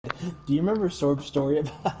Do you remember Sorb's story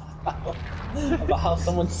about how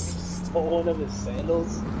someone stole one of his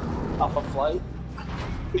sandals off a flight?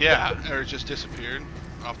 Yeah, or it just disappeared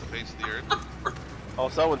off the face of the earth. Oh,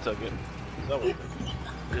 someone took it. Someone took it.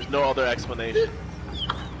 There's no other explanation.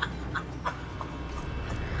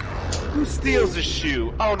 Who steals a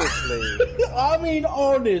shoe? Honestly. I mean,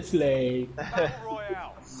 honestly.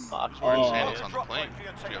 Just wearing sandals on the plane.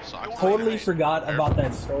 You have socks. Totally forgot about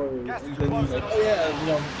that story. And then he's like, oh yeah, you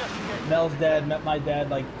know, Mel's dad met my dad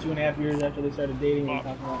like 2.5 years after they started dating and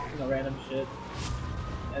talking about, you know, random shit.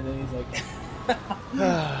 And then he's like,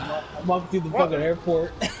 I'm walking through the fucking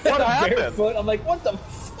airport. What happened? Barefoot. I'm like, what the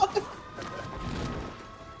fuck?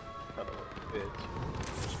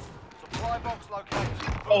 Supply box located.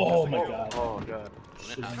 Oh my god. Oh god.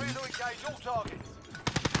 Clear to engage all targets.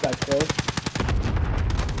 Got killed.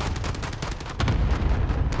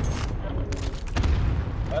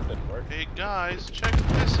 That didn't work. Hey guys, check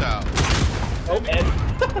this out. Oh,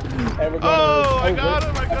 and we're going Oh, to, I got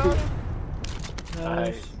him! I got him!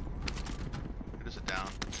 Nice. It is a down.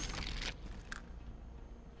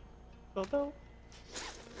 Oh no.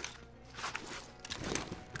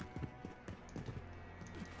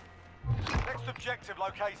 Next objective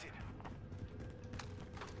located.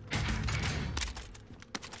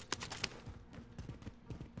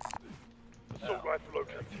 Assault rifle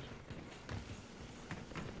located.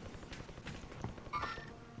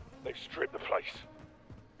 They've stripped the place.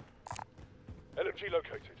 LMG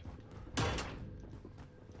located.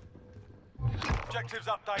 Objectives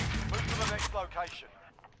updated. Move to the next location.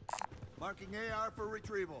 Marking AR for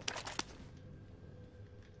retrieval.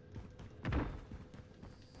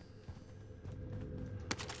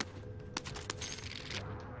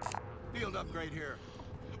 Field upgrade here.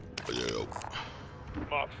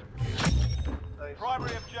 Marks. Nice.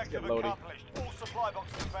 Primary objective Get loading. accomplished. All supply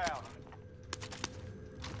boxes found.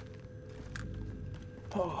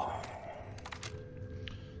 Oh.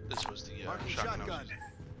 This was the Marking shotgun. shotgun.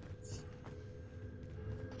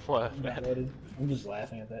 What? I'm just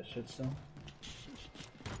laughing at that shit still.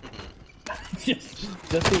 just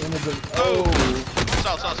the image of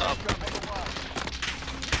South.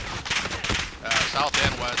 South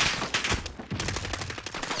and west.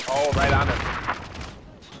 Oh, right on it.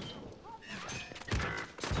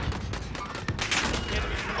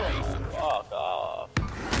 Fuck off.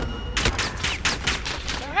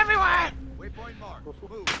 They're everywhere! Waypoint mark.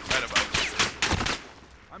 Move. Right above.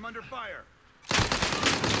 I'm under fire.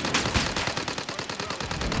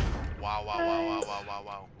 Wow.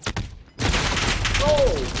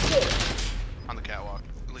 oh shit! On the catwalk.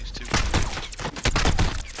 At least two.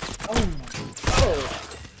 Oh my god!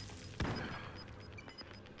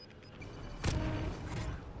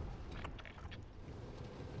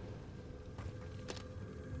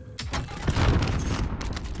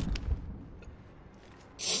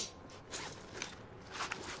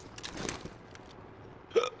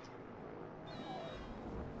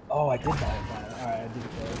 Oh, I did buy it. Alright, I did it.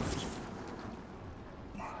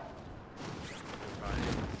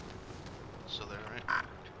 So they're right.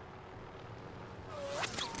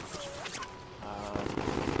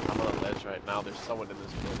 I'm on a ledge right now. There's someone in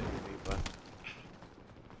this building with me, but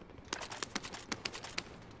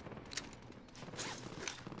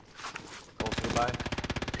going by.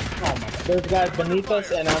 Oh my god. There's guys beneath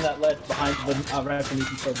us and on that ledge behind right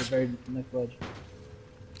beneath each other, the very next ledge.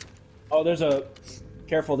 Oh, there's a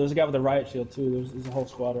careful, there's a guy with a riot shield too. There's a whole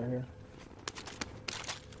squad right here.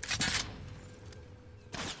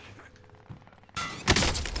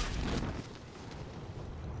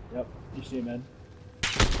 Yep, you see him, man.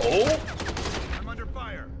 Oh! I'm under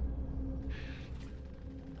fire.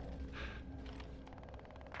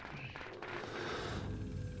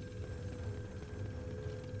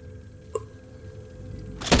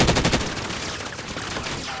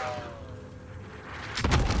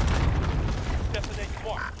 Destination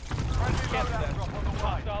marked. Friendly loadout drop on the way.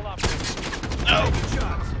 Hostile operator. No! Taking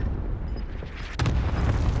shots.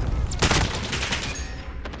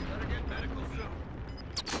 Better get medical soon.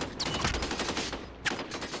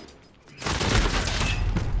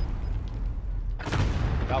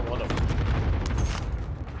 Got one of them.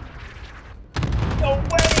 No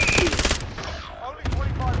way! Only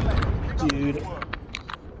 25 left. Keep up the Dude. good work.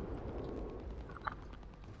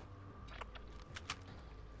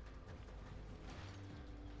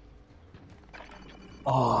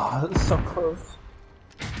 Oh, this is so close.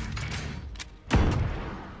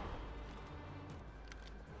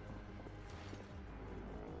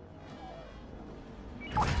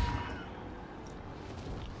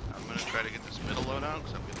 I'm gonna try to get this middle loadout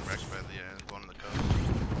because I'm getting wrecked by the one on the coast.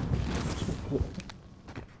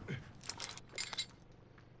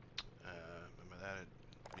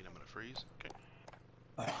 freeze.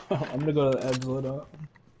 Okay. I'm gonna go to the edge loadout.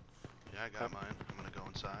 Yeah, I got mine. I'm gonna go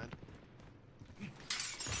inside.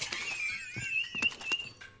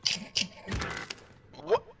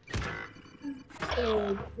 What?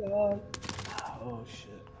 Oh god. Oh shit.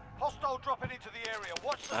 Hostile dropping into the area.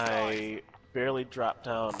 Watch the skies. I barely dropped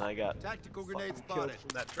down and I got Tactical grenade fucking killed spotted. from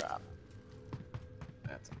that drop.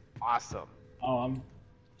 That's awesome. Oh, I'm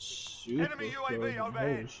super Enemy UAV frozen.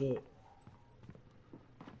 overhead. Holy shit.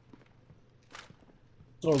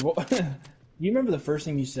 So, you remember the first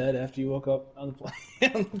thing you said after you woke up on the plane?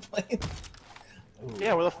 On the plane?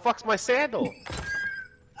 Yeah, where the fuck's my sandal?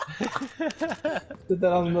 Did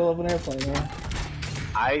that on the middle of an airplane, huh?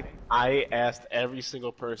 I asked every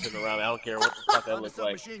single person around. I don't care what the fuck I Found a look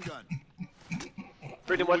like. submachine gun.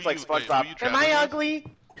 Pretty Who much were like you- wait, who SpongeBob. you Am traveling I with? ugly?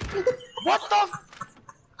 What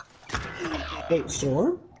the? Wait,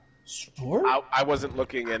 storm? Storm? I wasn't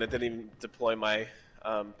looking and it didn't even deploy my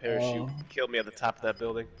parachute. Oh. Killed me at the top of that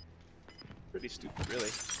building. Pretty stupid, really.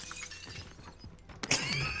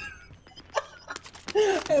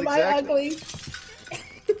 Am I Exactly. ugly?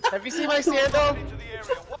 Have you seen my sandal? Into the area.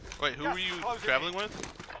 Wait, who were you traveling with?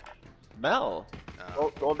 Mel.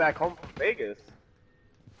 Oh. Going back home from Vegas.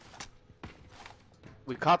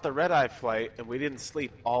 We caught the red-eye flight and we didn't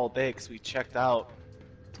sleep all day because we checked out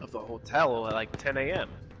of the hotel at like 10 a.m.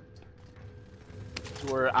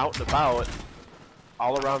 So we're out and about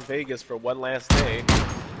all around Vegas for one last day,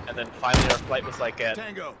 and then finally our flight was like at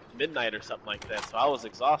Tango. midnight or something like that, so I was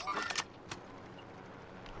exhausted.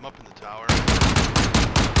 I'm up in the tower.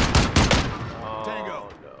 Oh, Tango.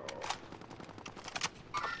 no.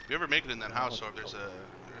 If you ever make it in that house, or if there's a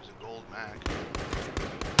gold mag.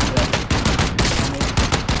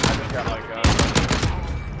 I just got my gun.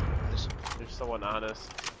 There's someone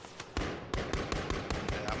honest.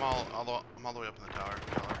 Yeah, I'm all the way up in the tower.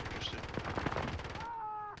 If y'all are interested.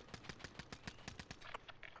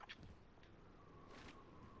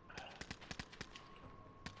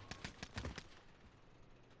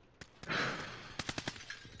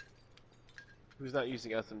 Who's not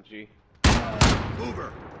using SMG?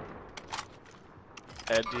 Mover.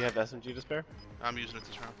 Ed, do you have SMG to spare? I'm using it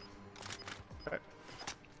this round. Okay.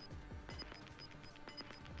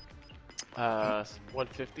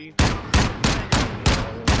 150.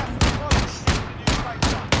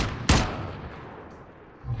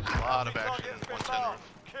 A lot of action in 110 roof.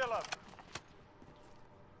 Kill 'em.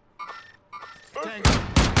 Tango.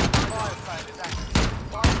 Fire sale is active.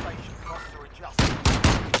 Fire station costs are adjusted.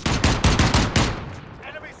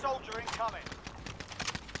 Enemy soldier incoming.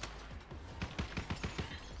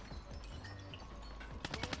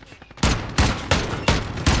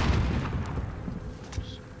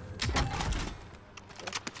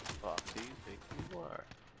 Fuck, do you think you are?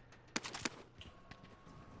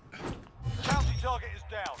 Bounty target is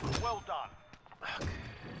down. Well done.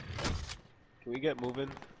 Can we get moving?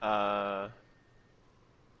 I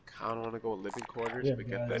don't want to go living quarters. Yeah, We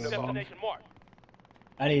get guys. that involved. Destination marked.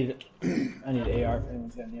 I need AR if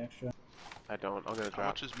anyone's got any extra. I don't. I'm gonna How drop.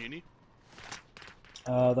 much is Muni?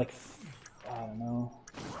 Like, I don't know.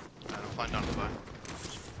 I don't find down to buy.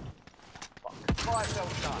 Fire sale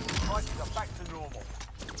done. Prices are back to normal.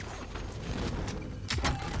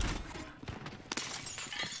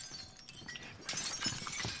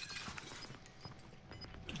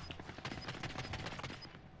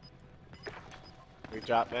 We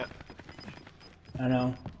drop, Matt. I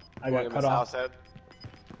know. I Going got in cut this off. house, Ed.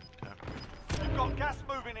 We've got gas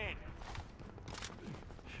moving in.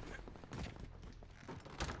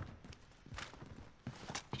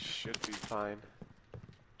 Should be fine.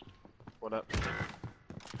 What up?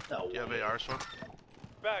 No. Do you have AR, sword?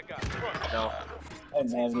 Bad guy. Front. No. I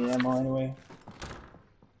didn't have any ammo anyway.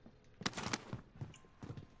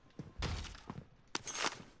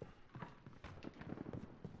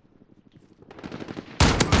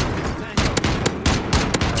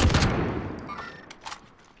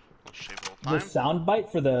 We'll shave a The little time. sound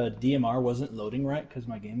bite for the DMR wasn't loading right because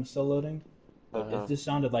my game was still loading. But Uh-huh. it just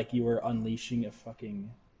sounded like you were unleashing a fucking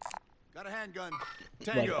Got a handgun.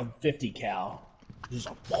 like Tango. a 50 cal. Just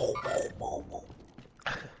like, bow, bow, bow, bow.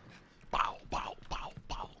 Bow, bow, bow,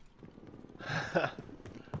 bow.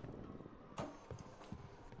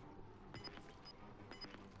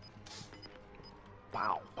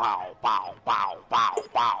 Bow, bow, bow, bow, bow,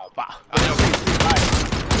 bow, bow.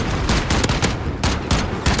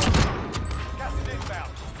 Gas is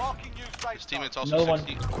inbound. Marking new safe His teammate's zone. also No one.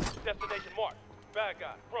 60. Destination marked. Bad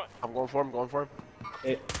guy. Front. I'm going for him. Going for him.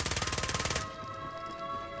 It,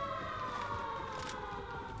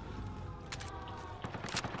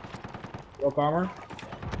 broke armor.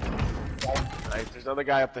 Nice. There's another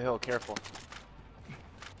guy up the hill. Careful.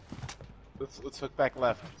 Let's hook back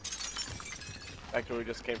left. Back to where we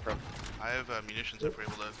just came from. I have munitions if we're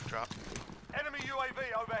able to drop. Enemy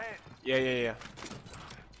UAV overhead. Yeah.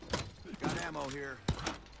 Got ammo here.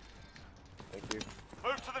 Thank you.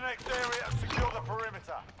 Move to the next area and secure the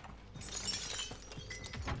perimeter.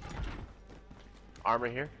 Armor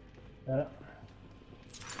here. Yeah.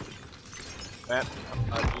 Matt,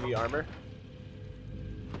 do you need armor?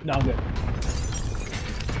 No, I'm good.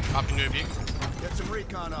 Hopping UAV. Get some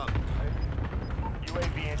recon up.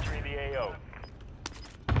 UAV entering the AO.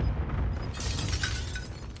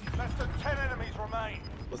 Less than 10 enemies remain.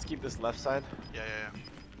 Let's keep this left side. Yeah.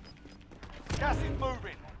 Gas is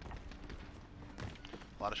moving.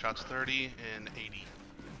 A lot of shots, 30 and 80.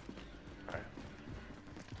 Alright.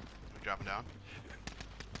 We dropping down?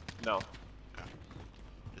 No. Okay.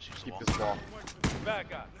 Just use the Keep wall. this wall. Bad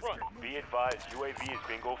guy. Front. Be advised, UAV is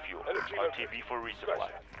bingo fuel. RTV for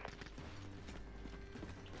resupply.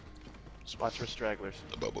 Just watch for stragglers.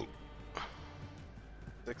 The bubble.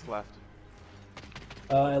 6 left.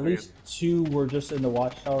 At least 2 were just in the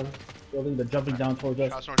watchtower building. They're jumping down towards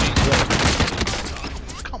us. Shots northeast.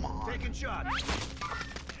 Come on. Taking shots.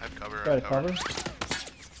 Have cover. Try to have cover. I'm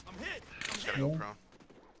hit. Just gotta go Yeah. prone.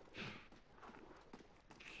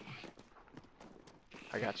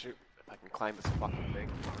 I got you. If I can climb this fucking thing.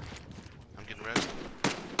 I'm getting red.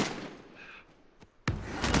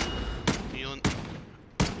 Healing.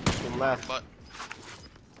 To the left. Butt.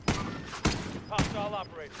 Hostile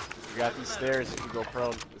operator. We got these stairs. You can go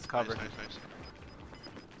prone. It's covered. Nice.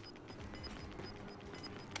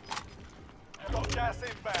 You've got gas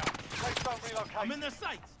inbound. Please don't relocate. I'm in their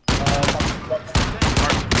sights.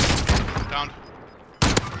 Down.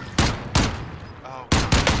 Oh.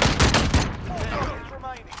 Enemies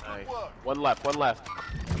remaining. Nice. Good work. One left.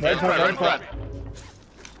 Right front, right front.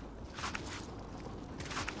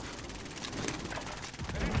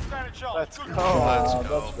 An instant charge. Let's Good go. Let's let's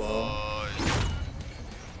go, go. boys.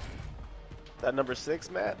 That number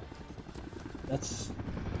 6, Matt? That's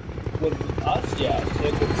with us, yeah.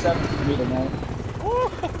 6 and 7 for me tonight.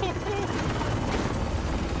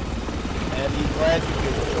 And he's glad you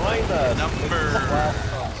could join us. Number.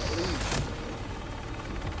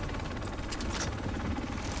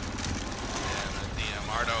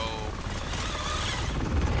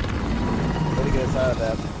 Way to get us out of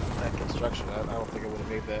that construction. I don't think I would have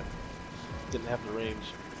made that. Didn't have the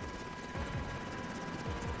range.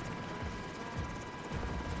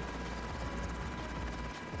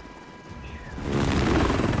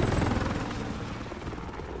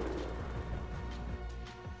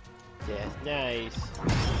 Yeah, nice.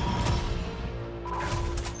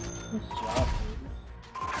 Good job.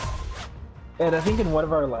 Ed, I think in one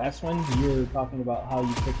of our last ones, you were talking about how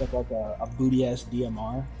you picked up like a booty ass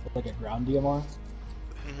DMR, like a ground DMR.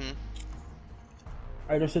 Mm-hmm.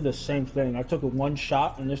 I just did the same thing. I took it 1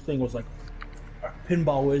 shot, and this thing was like a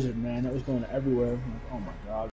pinball wizard, man. It was going everywhere. I'm like, oh my god.